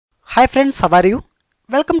Hi friends, how are you?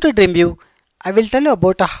 Welcome to DreamView. I will tell you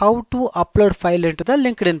about how to upload file into the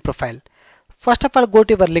LinkedIn profile. First of all, go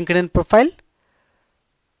to your LinkedIn profile.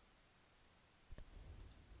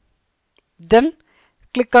 Then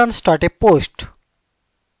click on Start a Post.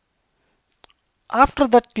 After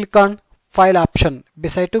that, click on File option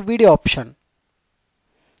beside to Video option.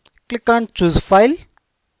 Click on Choose File.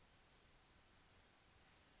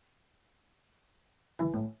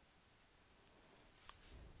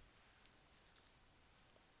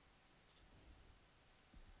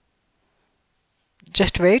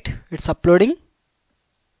 Just wait, it's uploading.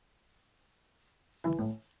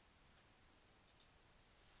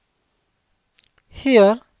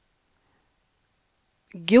 Here,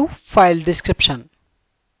 give file description.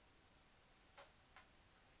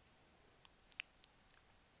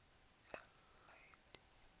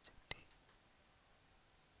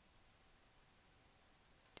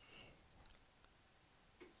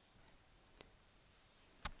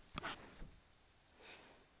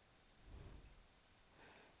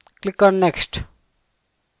 Click on Next.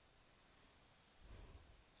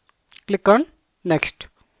 Click on Next.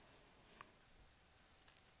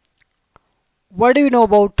 What do you know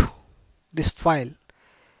about this file?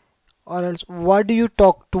 Or else what do you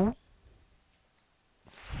talk to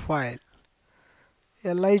file?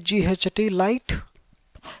 LIGHT, light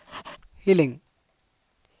healing.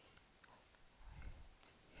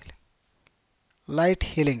 Light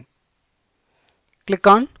healing. Click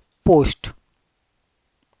on Post.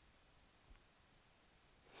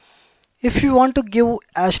 If you want to give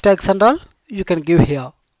hashtags and all, you can give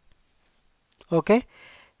here. Okay.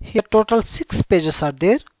 Here total 6 pages are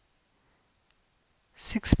there.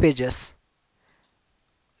 6 pages.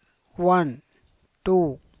 1,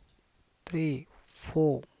 2, 3,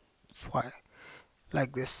 4, 5.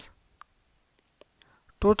 Like this.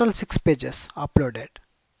 Total 6 pages uploaded.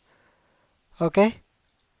 Okay.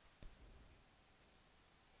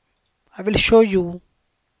 I will show you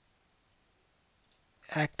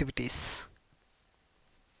activities.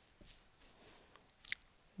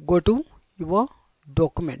 Go to your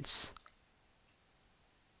documents.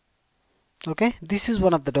 Okay, this is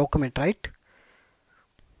one of the document, right?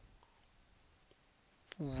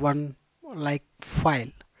 One like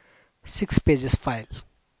file, 6 pages file.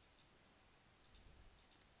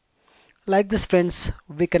 Like this friends,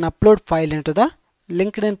 we can upload file into the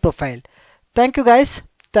LinkedIn profile. Thank you guys.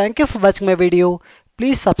 Thank you for watching my video.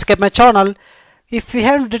 Please subscribe my channel. If you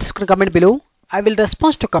haven't, comment below. I will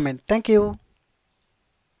respond to comment. Thank you.